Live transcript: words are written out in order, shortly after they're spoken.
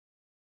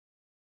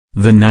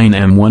The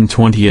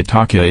 9M120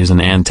 Ataka is an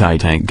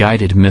anti-tank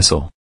guided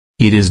missile.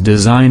 It is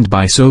designed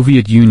by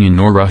Soviet Union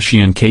or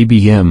Russian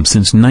KBM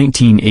since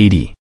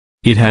 1980.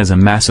 It has a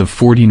mass of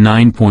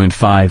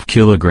 49.5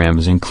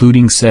 kilograms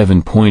including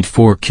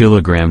 7.4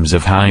 kilograms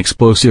of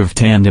high-explosive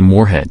tandem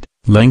warhead,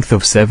 length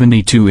of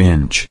 72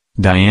 inch,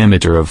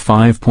 diameter of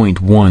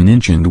 5.1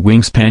 inch and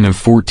wingspan of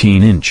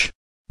 14 inch.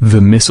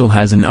 The missile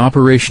has an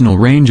operational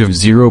range of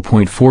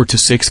 0.4 to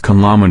 6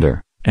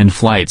 km, and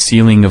flight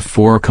ceiling of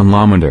 4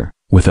 km,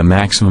 with a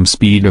maximum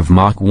speed of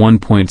Mach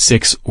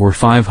 1.6 or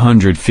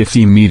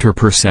 550 meter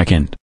per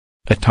second.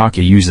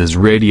 Ataka uses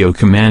radio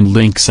command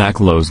link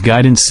SACLO's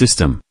guidance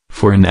system,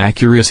 for an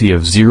accuracy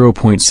of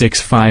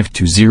 0.65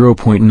 to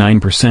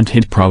 0.9%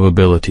 hit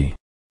probability.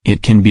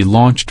 It can be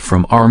launched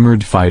from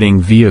armored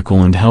fighting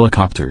vehicle and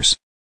helicopters.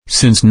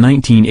 Since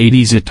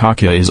 1980s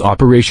Ataka is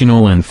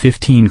operational in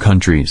 15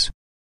 countries.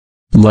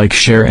 Like,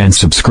 share and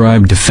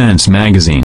subscribe Defense Magazine.